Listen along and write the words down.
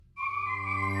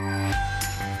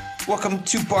Welcome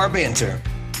to Bar Banter.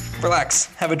 Relax,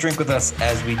 have a drink with us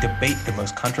as we debate the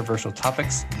most controversial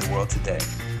topics in the world today.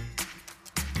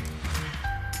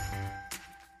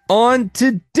 On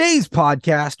today's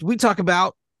podcast, we talk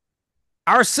about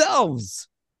ourselves.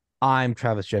 I'm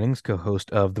Travis Jennings, co-host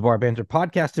of the Bar Banter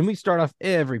Podcast, and we start off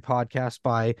every podcast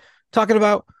by talking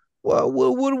about what are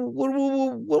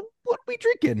we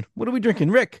drinking? What are we drinking?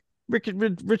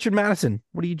 Richard Madison,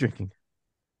 what are you drinking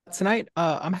tonight?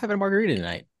 I'm having a margarita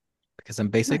tonight because I'm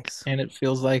basic. Nice. And it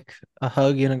feels like a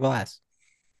hug in a glass.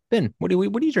 Ben, what are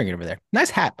you drinking over there? Nice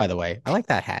hat, by the way. I like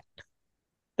that hat.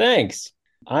 Thanks.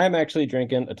 I'm actually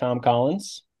drinking a Tom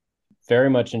Collins. Very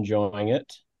much enjoying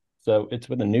it. So it's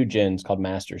with a new gin. It's called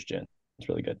Master's Gin. It's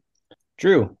really good.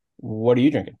 Drew, what are you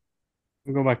drinking?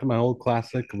 I'm going back to my old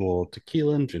classic, a little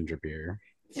tequila and ginger beer.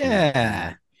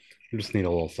 Yeah. I just need a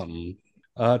little something.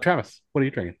 Travis, what are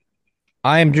you drinking?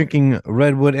 I am drinking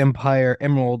Redwood Empire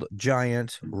Emerald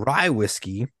Giant Rye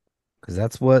Whiskey because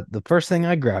that's what the first thing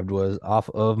I grabbed was off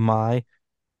of my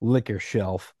liquor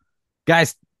shelf.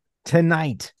 Guys,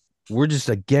 tonight we're just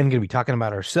again going to be talking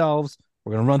about ourselves.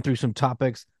 We're going to run through some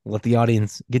topics, let the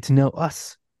audience get to know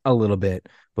us a little bit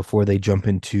before they jump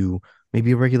into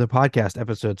maybe a regular podcast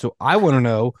episode. So I want to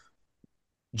know,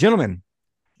 gentlemen,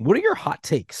 what are your hot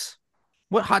takes?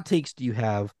 What hot takes do you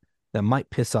have that might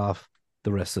piss off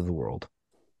the rest of the world?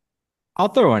 I'll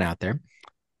throw one out there.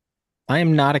 I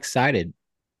am not excited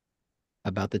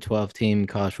about the 12-team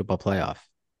college football playoff.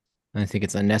 I think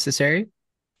it's unnecessary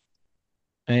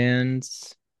and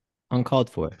uncalled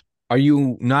for. Are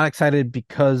you not excited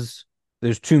because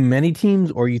there's too many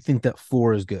teams, or you think that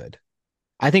 4 is good?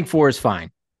 I think 4 is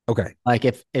fine. Okay. Like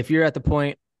if you're at the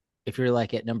point, if you're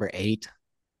like at number 8,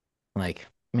 like,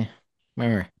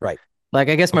 remember. Right. Like,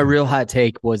 I guess my real hot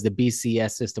take was the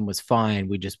BCS system was fine.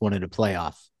 We just wanted a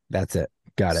playoff. That's it.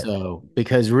 Got it. So,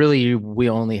 because really we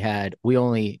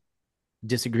only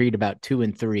disagreed about 2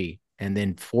 and 3. And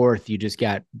then 4th, you just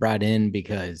got brought in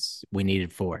because we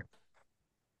needed 4.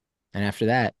 And after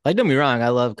that, like, don't be wrong, I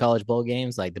love college bowl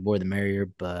games. Like, the more the merrier,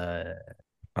 but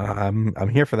I'm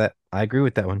here for that. I agree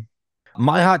with that one.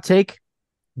 My hot take: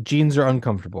 jeans are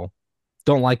uncomfortable.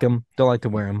 Don't like them. Don't like to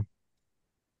wear them.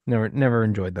 Never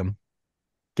enjoyed them.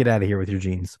 Get out of here with your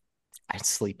jeans. I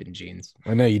sleep in jeans.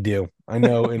 I know you do. I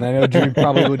know, and I know Drew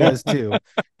probably does too.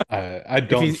 I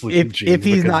don't sleep in jeans if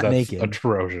he's because not that's naked.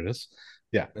 atrocious.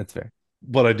 Yeah, That's fair.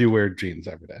 but I do wear jeans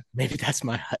every day. Maybe that's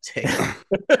my hot take.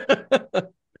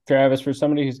 Travis, for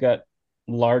somebody who's got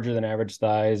larger than average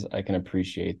thighs, I can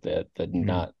appreciate that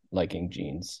not liking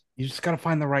jeans. You just gotta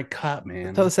find the right cut,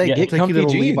 man. So say, Yeah, get Take you to comfy the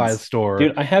jeans. Levi's store.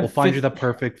 Dude, I have we'll find you the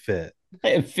perfect fit. I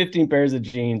have 15 pairs of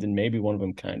jeans and maybe one of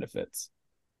them kind of fits.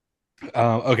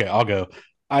 Okay, I'll go.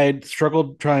 I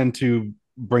struggled trying to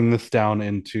bring this down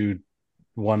into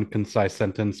one concise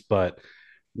sentence, but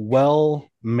well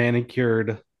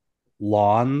manicured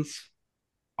lawns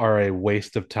are a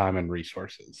waste of time and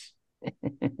resources.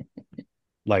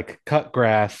 Like cut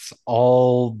grass,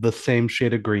 all the same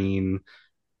shade of green,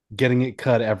 getting it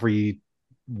cut every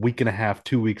week and a half,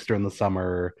 2 weeks during the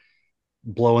summer,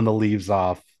 blowing the leaves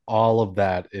off, all of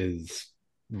that is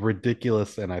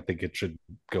ridiculous, and I think it should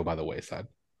go by the wayside.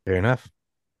 Fair enough.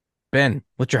 Ben,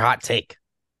 what's your hot take?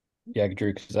 Yeah,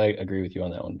 Drew, because I agree with you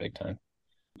on that one big time.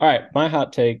 All right, my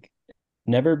hot take: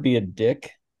 never be a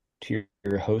dick to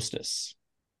your hostess,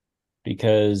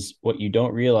 because what you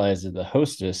don't realize is the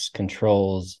hostess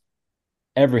controls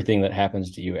everything that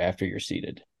happens to you after you're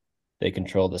seated. They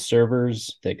control the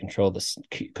servers, they control the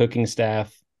cooking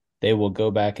staff. They will go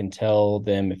back and tell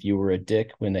them if you were a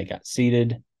dick when they got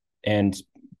seated. And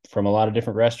from a lot of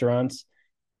different restaurants,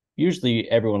 usually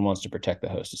everyone wants to protect the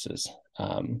hostesses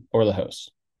or the hosts.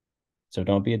 So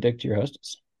don't be a dick to your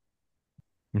hostess.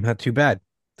 Not too bad.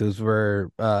 Those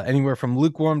were anywhere from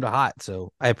lukewarm to hot,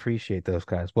 so I appreciate those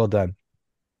guys. Well done.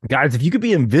 Guys, if you could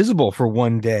be invisible for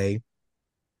one day,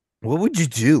 what would you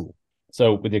do?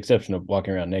 So with the exception of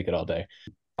walking around naked all day.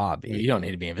 You don't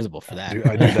need to be invisible for that.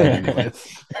 I do that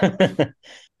anyways.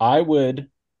 I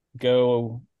would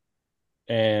go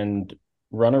and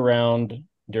run around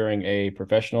during a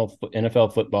professional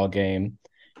NFL football game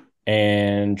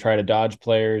and try to dodge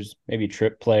players, maybe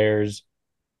trip players,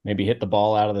 maybe hit the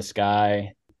ball out of the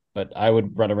sky. But I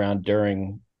would run around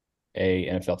during a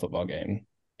NFL football game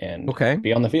and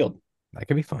be on the field. That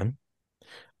could be fun.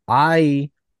 I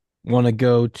want to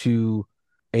go to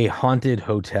a haunted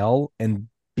hotel and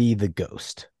be the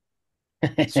ghost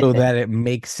so that it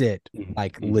makes it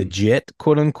like legit,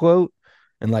 quote unquote,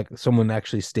 and like someone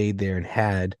actually stayed there and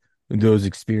had those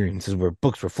experiences where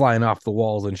books were flying off the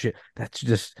walls and shit. That's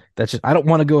just I don't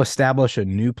want to go establish a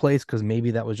new place because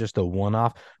maybe that was just a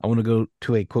one-off. I want to go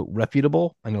to a quote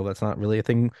reputable. I know that's not really a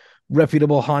thing,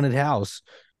 reputable haunted house,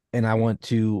 and I want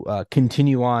to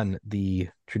continue on the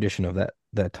tradition of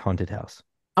that haunted house.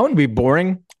 I wouldn't be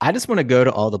boring. I just want to go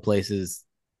to all the places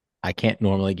I can't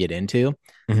normally get into.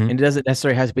 Mhm. And it doesn't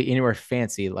necessarily have to be anywhere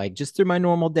fancy, like just through my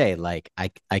normal day. Like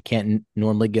I can't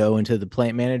normally go into the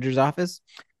plant manager's office.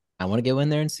 I want to go in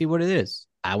there and see what it is.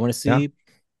 I want to see, Yeah.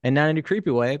 and not in a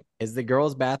creepy way, is the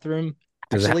girl's bathroom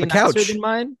Does it have actually a nicer couch? than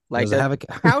mine? Like Does it the have a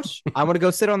couch? I want to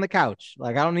go sit on the couch.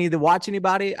 Like I don't need to watch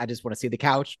anybody. I just want to see the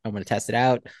couch. I want to test it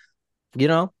out. You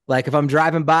know, like if I'm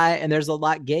driving by and there's a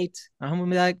locked gate, I'm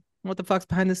gonna be like, what the fuck's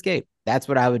behind this gate? That's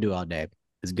what I would do all day,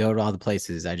 is go to all the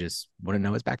places. I just want to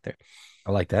know what's back there.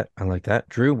 I like that. I like that.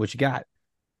 Drew, what you got?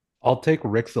 I'll take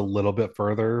Rick's a little bit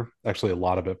further, actually a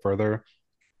lot of it further.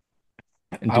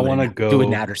 And I want to do it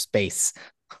in go. outer space.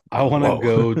 I want to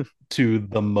Whoa. go to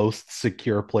the most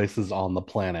secure places on the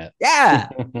planet Yeah.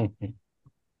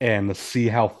 and see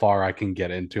how far I can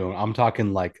get into them. I'm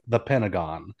talking like the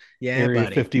Pentagon, Yeah, Area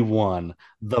buddy. 51,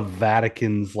 the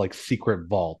Vatican's like secret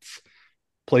vaults,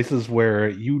 places where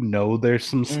you know there's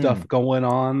some stuff going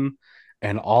on,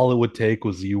 and all it would take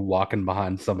was you walking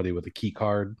behind somebody with a key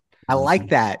card. I like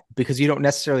that because you don't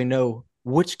necessarily know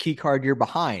which key card you're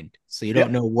behind, so you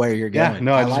don't know where you're Yeah, going.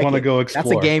 no, I just like want to it. go explore.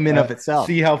 That's a game in of itself.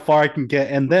 See how far I can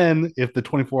get, and then if the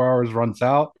 24 hours runs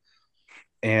out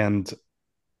and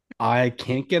I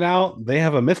can't get out, they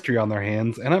have a mystery on their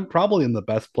hands, and I'm probably in the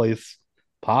best place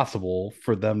possible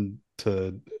for them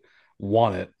to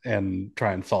want it and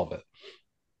try and solve it.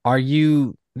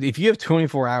 If you have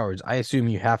 24 hours, I assume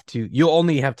you'll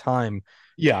only have time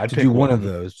Yeah, I'd to pick do one of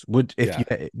those. Yeah.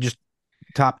 You just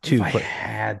top two, If I but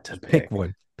had to pick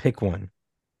one. Pick one.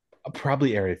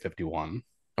 probably Area 51.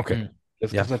 Okay.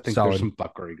 Just Yeah, because I think solid. there's some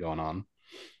fuckery going on.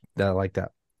 I like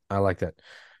that. I like that.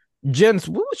 Jens,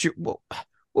 what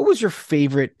was your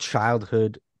favorite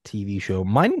childhood TV show?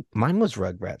 Mine was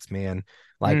Rugrats, man.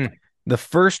 Like the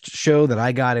first show that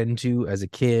I got into as a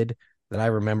kid that I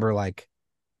remember, like,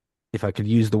 if I could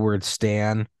use the word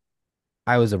stan,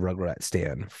 I was a Rugrat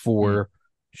stan for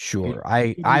sure.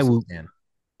 I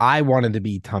wanted to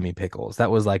be Tommy Pickles.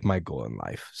 That was like my goal in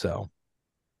life. So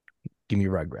give me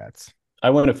Rugrats. I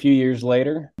went a few years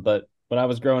later, but when I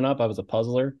was growing up, I was a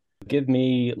puzzler. Give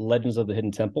me Legends of the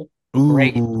Hidden Temple.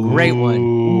 Great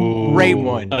one. Great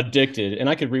one. Addicted, and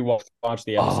I could rewatch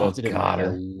the episodes. It didn't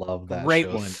matter. I love that Great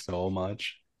show one. so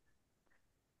much.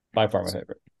 By far my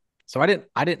favorite. So I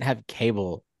didn't have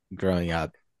cable growing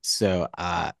up. So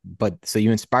so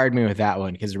you inspired me with that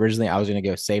one, because originally I was gonna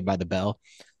go Saved by the Bell.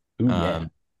 Ooh, yeah.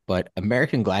 But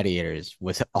American Gladiators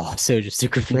was also just a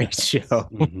great show.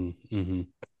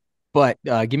 But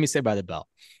give me Saved by the Bell.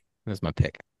 That's my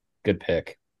pick. Good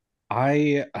pick.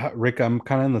 Rick, I'm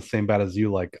kind of in the same boat as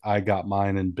you. Like, I got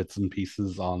mine in bits and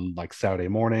pieces on like Saturday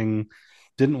morning.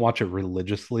 Didn't watch it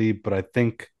religiously, but I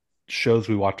think shows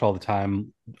we watch all the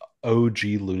time, OG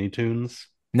Looney Tunes.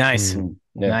 Nice.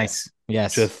 Yeah. Nice.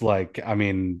 Yes. Just like, I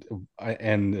mean,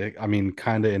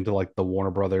 kind of into like the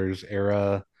Warner Brothers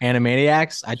era.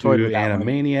 Animaniacs. I toyed with that one.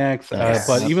 Animaniacs. Yes.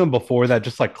 But even before that,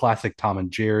 just like classic Tom and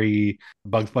Jerry,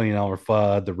 Bugs Bunny and Elmer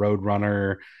Fudd, The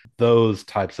Roadrunner, those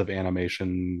types of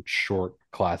animation short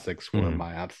classics were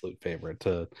my absolute favorite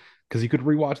because you could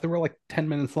rewatch. They were like 10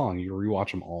 minutes long. You could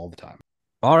rewatch them all the time.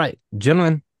 All right,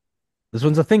 gentlemen, this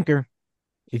one's a thinker.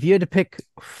 If you had to pick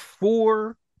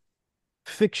 4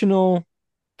 fictional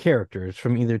characters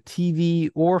from either TV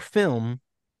or film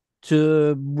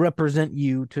to represent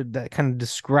you, to that kind of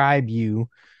describe you,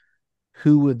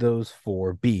 who would those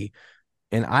 4 be?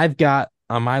 And I've got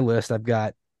on my list, I've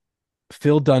got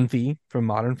Phil Dunphy from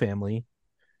Modern Family,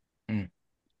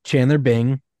 Chandler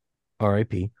Bing,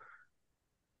 R.I.P.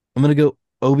 I'm gonna go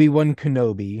Obi-Wan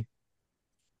Kenobi,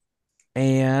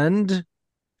 and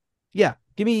yeah,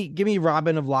 give me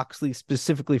Robin of Locksley,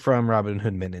 specifically from Robin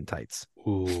Hood Men in Tights.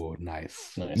 Ooh,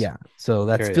 nice. Yeah, so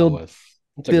that's Carrie Phil Elwes.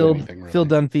 Phil Anything, really. Phil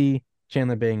Dunphy,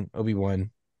 Chandler Bing,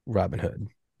 Obi-Wan, Robin Hood,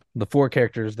 the 4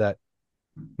 characters that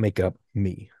make up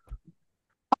me.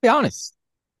 I'll be honest,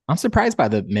 I'm surprised by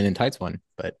the Men in Tights one,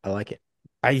 but I like it.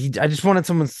 I just wanted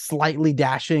someone slightly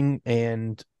dashing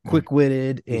and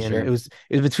quick-witted, and Sure. it was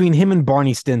between him and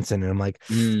Barney Stinson, and I'm like,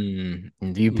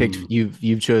 You picked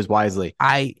you chose wisely.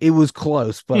 it was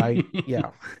close, but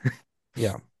yeah.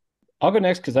 I'll go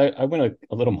next because I went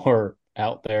a little more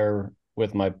out there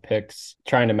with my picks,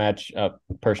 trying to match up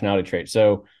personality traits.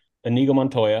 So Inigo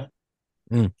Montoya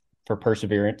for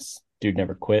perseverance. Dude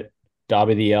never quit.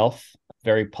 Dobby the elf,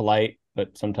 very polite,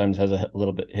 but sometimes has a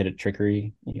little bit hit of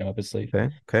trickery, up his sleeve.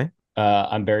 Okay.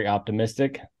 I'm very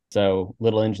optimistic. So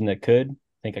little engine that could.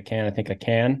 I think I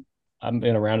can. I'm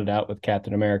going to round it out with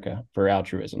Captain America for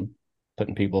altruism,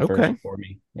 putting people first before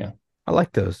me. Yeah. I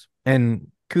like those. And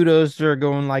kudos for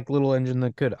going like little engine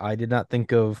that could. I did not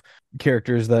think of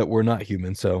characters that were not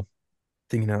human, so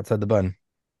thinking outside the bun.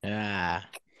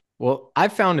 Well,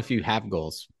 I've found if you have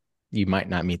goals, you might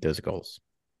not meet those goals.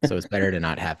 So it's better to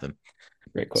not have them.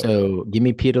 Great quote. So give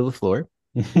me P to the floor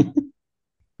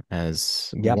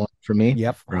as one for me.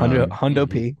 Yep. From, Hundo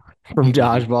P. From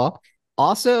Dodgeball.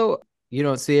 Also, you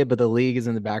don't see it, but the league is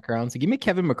in the background. So give me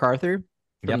Kevin MacArthur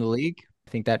from the league.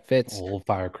 I think that fits. Old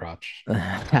fire crotch.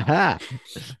 I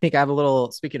think I have a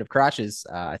little, speaking of crotches,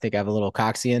 I think I have a little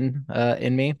Coxian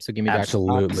in me. So give me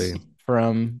Absolutely. Dr. Cox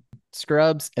from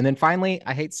Scrubs. And then finally,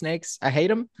 I hate snakes. I hate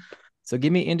them. So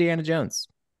give me Indiana Jones.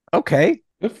 Okay.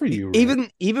 Good for you. Ray.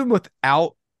 Even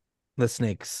without the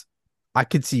snakes, I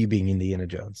could see you being Indiana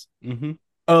Jones. Mm-hmm.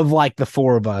 Of like the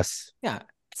four of us. Yeah.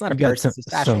 It's not a person. It's a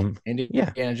special.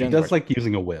 Indiana Jones. He does like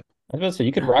using a whip. I was about to say,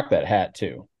 you could rock that hat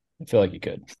too. I feel like you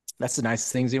could. That's the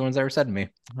nicest things anyone's ever said to me.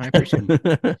 I appreciate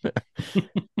it.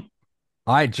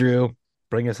 All right, Drew,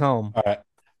 bring us home. All right.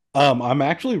 I'm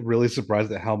actually really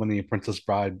surprised at how many Princess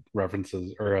Bride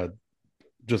references, or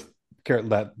just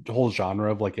that whole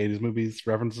genre of like 80s movies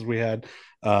references we had.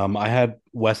 I had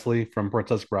Wesley from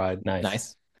Princess Bride.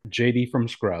 Nice. JD from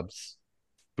Scrubs,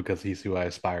 because he's who I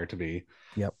aspire to be.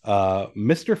 Yep.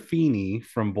 Mr. Feeney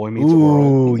from Boy Meets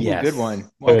World. Yes. Good one.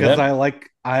 Well, Because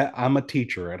I'm a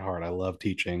teacher at heart. I love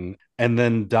teaching. And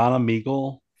then Donna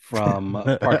Meagle from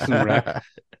Parks and Rec,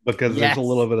 because there's a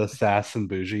little bit of sass and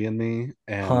bougie in me.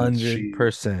 And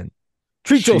 100%.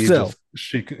 Treat yourself.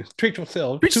 Treat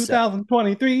yourself.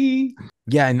 2023.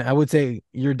 Yeah, and I would say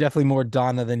you're definitely more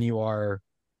Donna than you are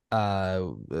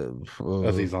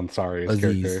Aziz Ansari's Aziz,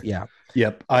 character. yeah.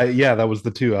 Yep. That was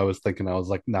the two I was thinking. I was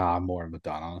like, nah, I'm more of a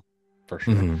Donna for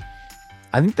sure. Mm-hmm.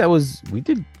 I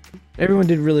think everyone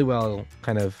did really well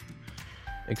kind of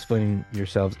explaining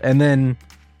yourselves. And then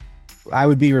I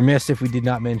would be remiss if we did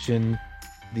not mention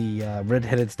the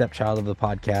redheaded stepchild of the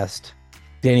podcast,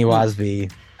 Danny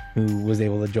Wasby, who was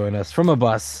able to join us from a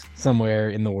bus somewhere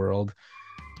in the world.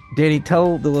 Danny,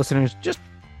 tell the listeners just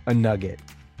a nugget.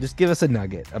 Just give us a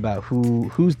nugget about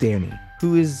who's Danny.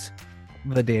 Who is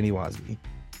the Danny Wasby?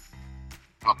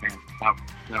 Oh man,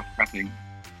 no prepping.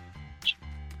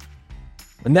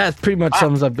 And that pretty much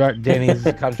sums up Danny's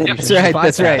contribution.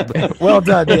 That's right. Well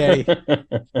done, Danny.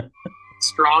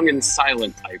 Strong and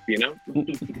silent type,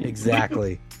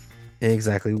 Exactly.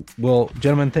 Well,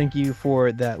 gentlemen, thank you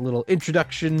for that little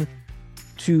introduction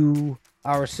to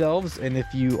ourselves. And if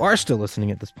you are still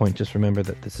listening at this point, just remember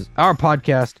that this is our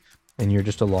podcast and you're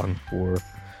just along for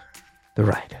the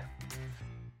ride.